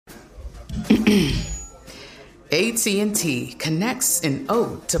AT&T connects an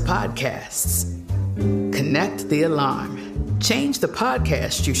ode to podcasts. Connect the alarm. Change the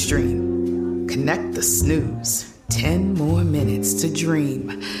podcast you stream. Connect the snooze. 10 more minutes to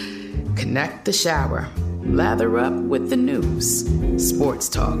dream. Connect the shower. Lather up with the news. Sports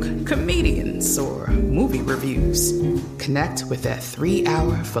talk, comedians, or movie reviews. Connect with that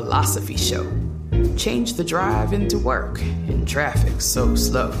 3-hour philosophy show. Change the drive into work in traffic so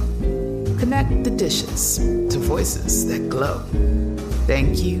slow. Connect the dishes to voices that glow.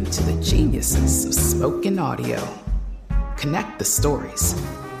 Thank you to the geniuses of spoken audio. Connect the stories.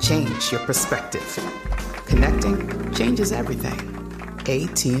 Change your perspective. Connecting changes everything.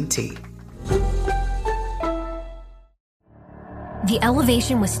 AT&T. The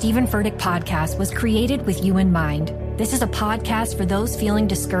Elevation with Stephen Furtick podcast was created with you in mind. This is a podcast for those feeling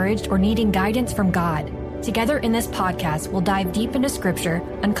discouraged or needing guidance from God. Together in this podcast, we'll dive deep into Scripture,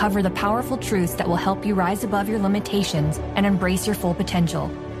 uncover the powerful truths that will help you rise above your limitations and embrace your full potential.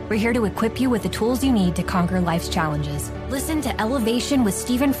 We're here to equip you with the tools you need to conquer life's challenges. Listen to Elevation with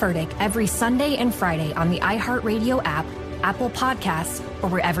Stephen Furtick every Sunday and Friday on the iHeartRadio app, Apple Podcasts, or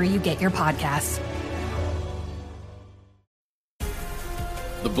wherever you get your podcasts.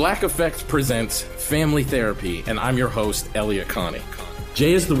 The Black Effect presents Family Therapy, and I'm your host, Elliot Connie.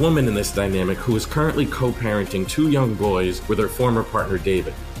 Jay is the woman in this dynamic who is currently co-parenting 2 young boys with her former partner,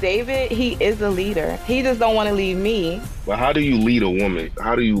 David. David, he is a leader. He just don't want to leave me. But how do you lead a woman?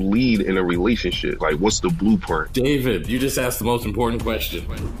 How do you lead in a relationship? Like, what's the blueprint? David, you just asked the most important question.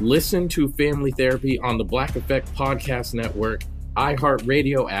 Listen to Family Therapy on the Black Effect Podcast Network,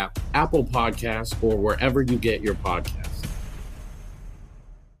 iHeartRadio app, Apple Podcasts, or wherever you get your podcasts.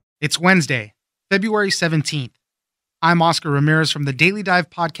 It's Wednesday, February 17th. I'm Oscar Ramirez from the Daily Dive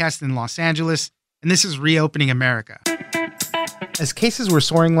podcast in Los Angeles, and this is Reopening America. As cases were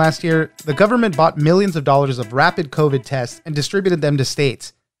soaring last year, the government bought millions of dollars of rapid COVID tests and distributed them to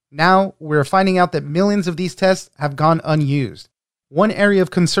states. Now, we're finding out that millions of these tests have gone unused. One area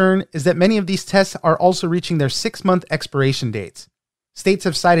of concern is that many of these tests are also reaching their 6-month expiration dates. States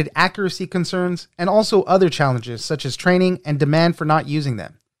have cited accuracy concerns and also other challenges such as training and demand for not using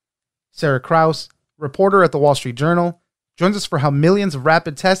them. Sarah Kraus, reporter at the Wall Street Journal, joins us for how millions of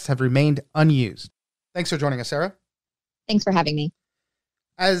rapid tests have remained unused. Thanks for joining us, Sarah. Thanks for having me.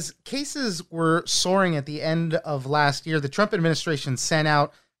 As cases were soaring at the end of last year, the Trump administration sent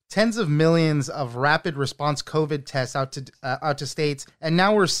out tens of millions of rapid response COVID tests out to states. And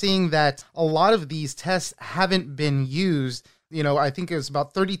now we're seeing that a lot of these tests haven't been used. You know, I think it was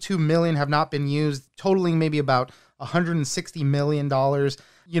about 32 million have not been used, totaling maybe about $160 million.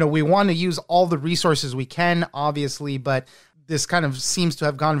 You know, we want to use all the resources we can, obviously, but this kind of seems to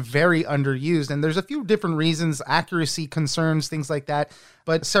have gone very underused. And there's a few different reasons, accuracy concerns, things like that.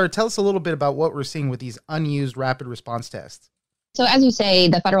 But Sarah, tell us a little bit about what we're seeing with these unused rapid response tests. So as you say,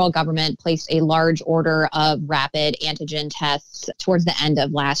 the federal government placed a large order of rapid antigen tests towards the end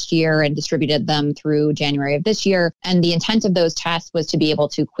of last year and distributed them through January of this year. And the intent of those tests was to be able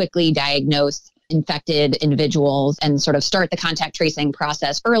to quickly diagnose infected individuals and sort of start the contact tracing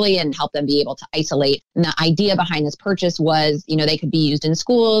process early and help them be able to isolate. And the idea behind this purchase was, you know, they could be used in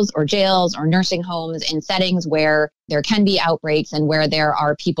schools or jails or nursing homes in settings where there can be outbreaks and where there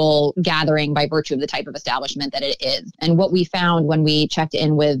are people gathering by virtue of the type of establishment that it is. And what we found when we checked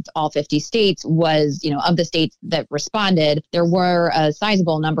in with all 50 states was, you know, of the states that responded, there were a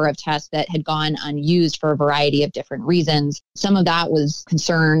sizable number of tests that had gone unused for a variety of different reasons. Some of that was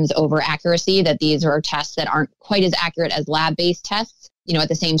concerns over accuracy, that these are tests that aren't quite as accurate as lab-based tests. You know, at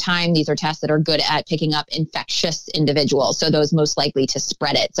the same time, these are tests that are good at picking up infectious individuals, so those most likely to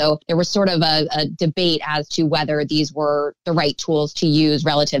spread it. So there was sort of a debate as to whether these were the right tools to use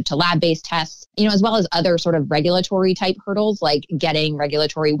relative to lab-based tests, you know, as well as other sort of regulatory type hurdles, like getting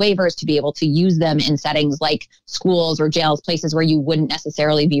regulatory waivers to be able to use them in settings like schools or jails, places where you wouldn't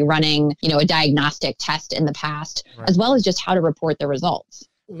necessarily be running, you know, a diagnostic test in the past, right, as well as just how to report the results.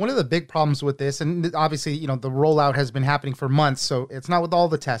 One of the big problems with this, and obviously, you know, the rollout has been happening for months, so it's not with all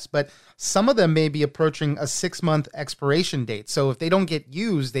the tests, but some of them may be approaching a 6-month expiration date. So if they don't get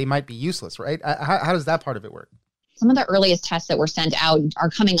used, they might be useless, right? How does that part of it work? Some of the earliest tests that were sent out are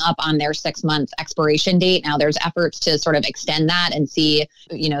coming up on their 6-month expiration date. Now, there's efforts to sort of extend that and see,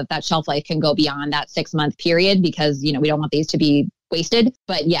 you know, if that shelf life can go beyond that 6-month period, because, you know, we don't want these to be wasted.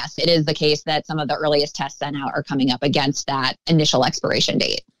 But yes, it is the case that some of the earliest tests sent out are coming up against that initial expiration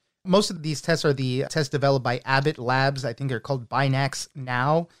date. Most of these tests are the tests developed by Abbott Labs. I think they're called Binax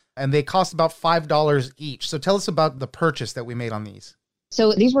now, and they cost about $5 each. So tell us about the purchase that we made on these.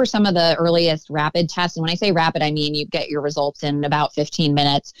 So these were some of the earliest rapid tests. And when I say rapid, I mean you get your results in about 15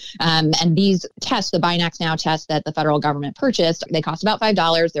 minutes. And these tests, the BinaxNOW tests that the federal government purchased, they cost about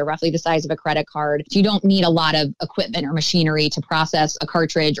 $5. They're roughly the size of a credit card. So you don't need a lot of equipment or machinery to process a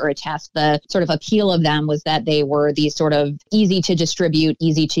cartridge or a test. The sort of appeal of them was that they were these sort of easy to distribute,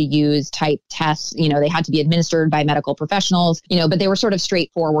 easy to use type tests. They had to be administered by medical professionals, but they were sort of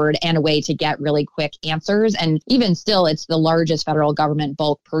straightforward and a way to get really quick answers. And even still, it's the largest federal government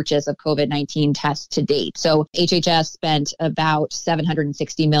bulk purchase of COVID-19 tests to date. So HHS spent about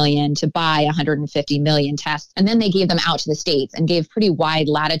 $760 million to buy 150 million tests. And then they gave them out to the states and gave pretty wide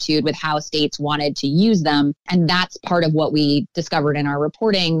latitude with how states wanted to use them. And that's part of what we discovered in our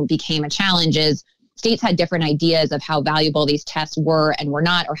reporting became a challenge is states had different ideas of how valuable these tests were and were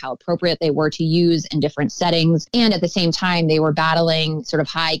not, or how appropriate they were to use in different settings. And at the same time, they were battling sort of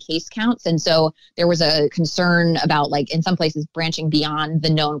high case counts. And so there was a concern about, like, in some places, branching beyond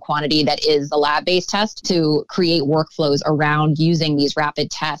the known quantity that is the lab-based test to create workflows around using these rapid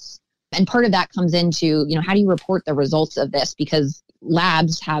tests. And part of that comes into, how do you report the results of this? Because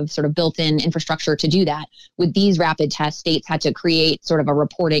labs have sort of built-in infrastructure to do that. With these rapid tests, states had to create sort of a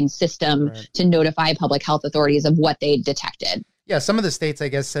reporting system to notify public health authorities of what they detected. Yeah, some of the states, I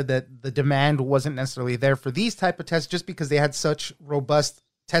guess, said that the demand wasn't necessarily there for these type of tests just because they had such robust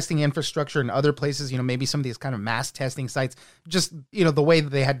testing infrastructure in other places, maybe some of these kind of mass testing sites, just, the way that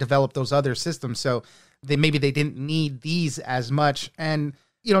they had developed those other systems. So they didn't need these as much. And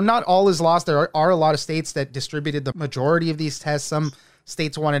not all is lost. There are a lot of states that distributed the majority of these tests. Some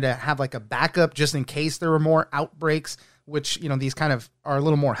states wanted to have like a backup just in case there were more outbreaks, which, these kind of are a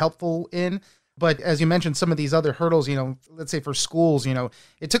little more helpful in. But as you mentioned, some of these other hurdles, let's say for schools,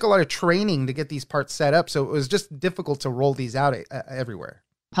 it took a lot of training to get these parts set up. So it was just difficult to roll these out everywhere.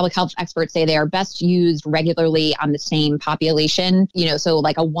 Public health experts say they are best used regularly on the same population. So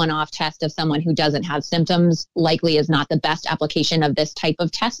like a one-off test of someone who doesn't have symptoms likely is not the best application of this type of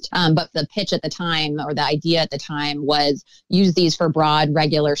test. But the pitch at the time, or the idea at the time, was use these for broad,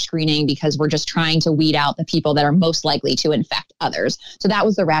 regular screening because we're just trying to weed out the people that are most likely to infect others. So that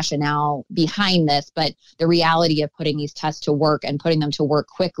was the rationale behind this. But the reality of putting these tests to work and putting them to work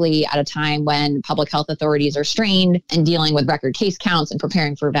quickly at a time when public health authorities are strained and dealing with record case counts and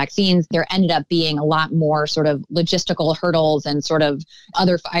preparing for vaccines, there ended up being a lot more sort of logistical hurdles and sort of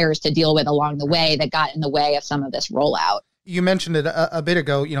other fires to deal with along the way that got in the way of some of this rollout. You mentioned it a bit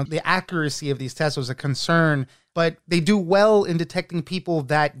ago, the accuracy of these tests was a concern, but they do well in detecting people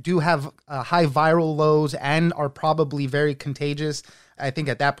that do have high viral loads and are probably very contagious. I think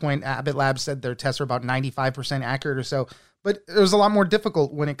at that point, Abbott Labs said their tests were about 95% accurate or so, but it was a lot more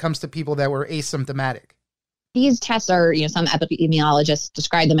difficult when it comes to people that were asymptomatic. These tests are, some epidemiologists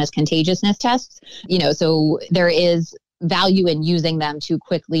describe them as contagiousness tests, so there is value in using them to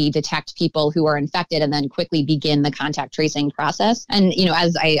quickly detect people who are infected and then quickly begin the contact tracing process. And,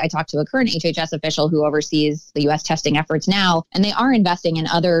 as I talked to a current HHS official who oversees the U.S. testing efforts now, and they are investing in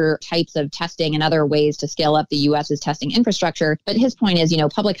other types of testing and other ways to scale up the U.S.'s testing infrastructure. But his point is,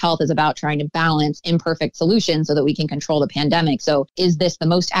 public health is about trying to balance imperfect solutions so that we can control the pandemic. So is this the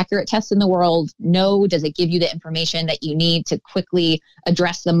most accurate test in the world? No. Does it give you the information that you need to quickly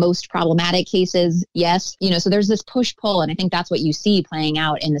address the most problematic cases? Yes. So there's this push-pull. And I think that's what you see playing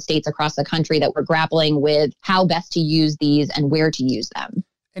out in the states across the country that we're grappling with how best to use these and where to use them.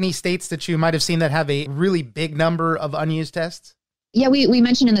 Any states that you might have seen that have a really big number of unused tests? Yeah, we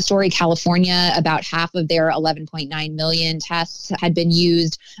mentioned in the story, California, about half of their 11.9 million tests had been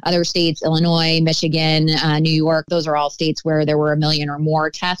used. Other states, Illinois, Michigan, New York, those are all states where there were 1 million or more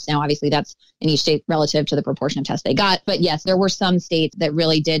tests. Now, obviously, that's in each state relative to the proportion of tests they got. But yes, there were some states that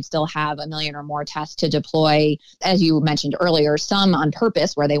really did still have 1 million or more tests to deploy, as you mentioned earlier, some on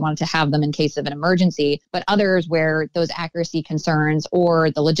purpose where they wanted to have them in case of an emergency, but others where those accuracy concerns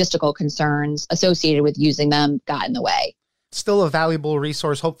or the logistical concerns associated with using them got in the way. Still a valuable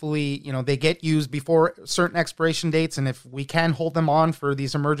resource. Hopefully, they get used before certain expiration dates. And if we can hold them on for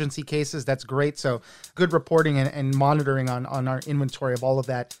these emergency cases, that's great. So good reporting and monitoring on our inventory of all of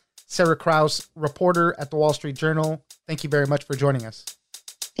that. Sarah Kraus, reporter at the Wall Street Journal. Thank you very much for joining us.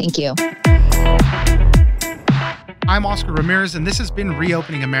 Thank you. I'm Oscar Ramirez, and this has been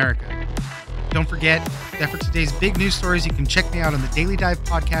Reopening America. Don't forget that for today's big news stories, you can check me out on the Daily Dive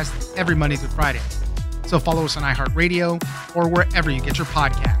podcast every Monday through Friday. So follow us on iHeartRadio or wherever you get your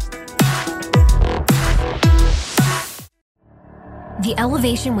podcast. The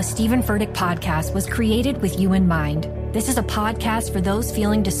Elevation with Stephen Furtick podcast was created with you in mind. This is a podcast for those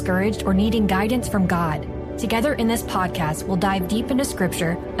feeling discouraged or needing guidance from God. Together in this podcast, we'll dive deep into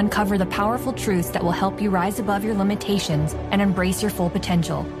Scripture, uncover the powerful truths that will help you rise above your limitations and embrace your full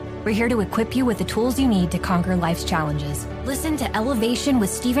potential. We're here to equip you with the tools you need to conquer life's challenges. Listen to Elevation with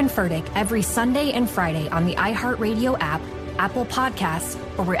Stephen Furtick every Sunday and Friday on the iHeartRadio app, Apple Podcasts,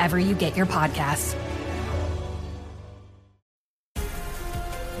 or wherever you get your podcasts.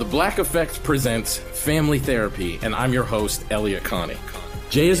 The Black Effect presents Family Therapy, and I'm your host, Elia Connie.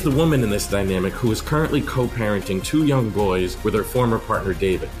 Jay is the woman in this dynamic who is currently co-parenting two young boys with her former partner,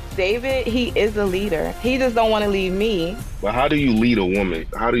 David. David, he is a leader. He just don't want to leave me. But how do you lead a woman?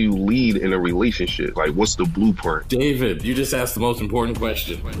 How do you lead in a relationship? Like, what's the blueprint? David, you just asked the most important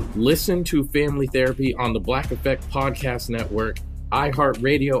question. Listen to Family Therapy on the Black Effect Podcast Network,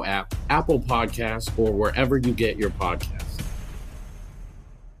 iHeartRadio app, Apple Podcasts, or wherever you get your podcasts.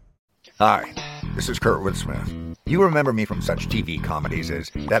 Hi, this is Kurtwood Smith. You remember me from such TV comedies as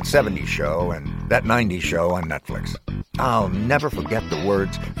That 70s Show and That 90s Show on Netflix. I'll never forget the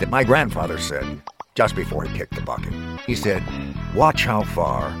words that my grandfather said just before he kicked the bucket. He said, "Watch how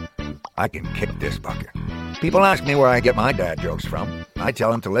far I can kick this bucket." People ask me where I get my dad jokes from. I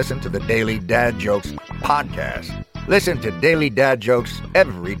tell them to listen to the Daily Dad Jokes podcast. Listen to Daily Dad Jokes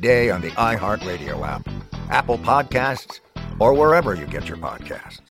every day on the iHeartRadio app, Apple Podcasts, or wherever you get your podcasts.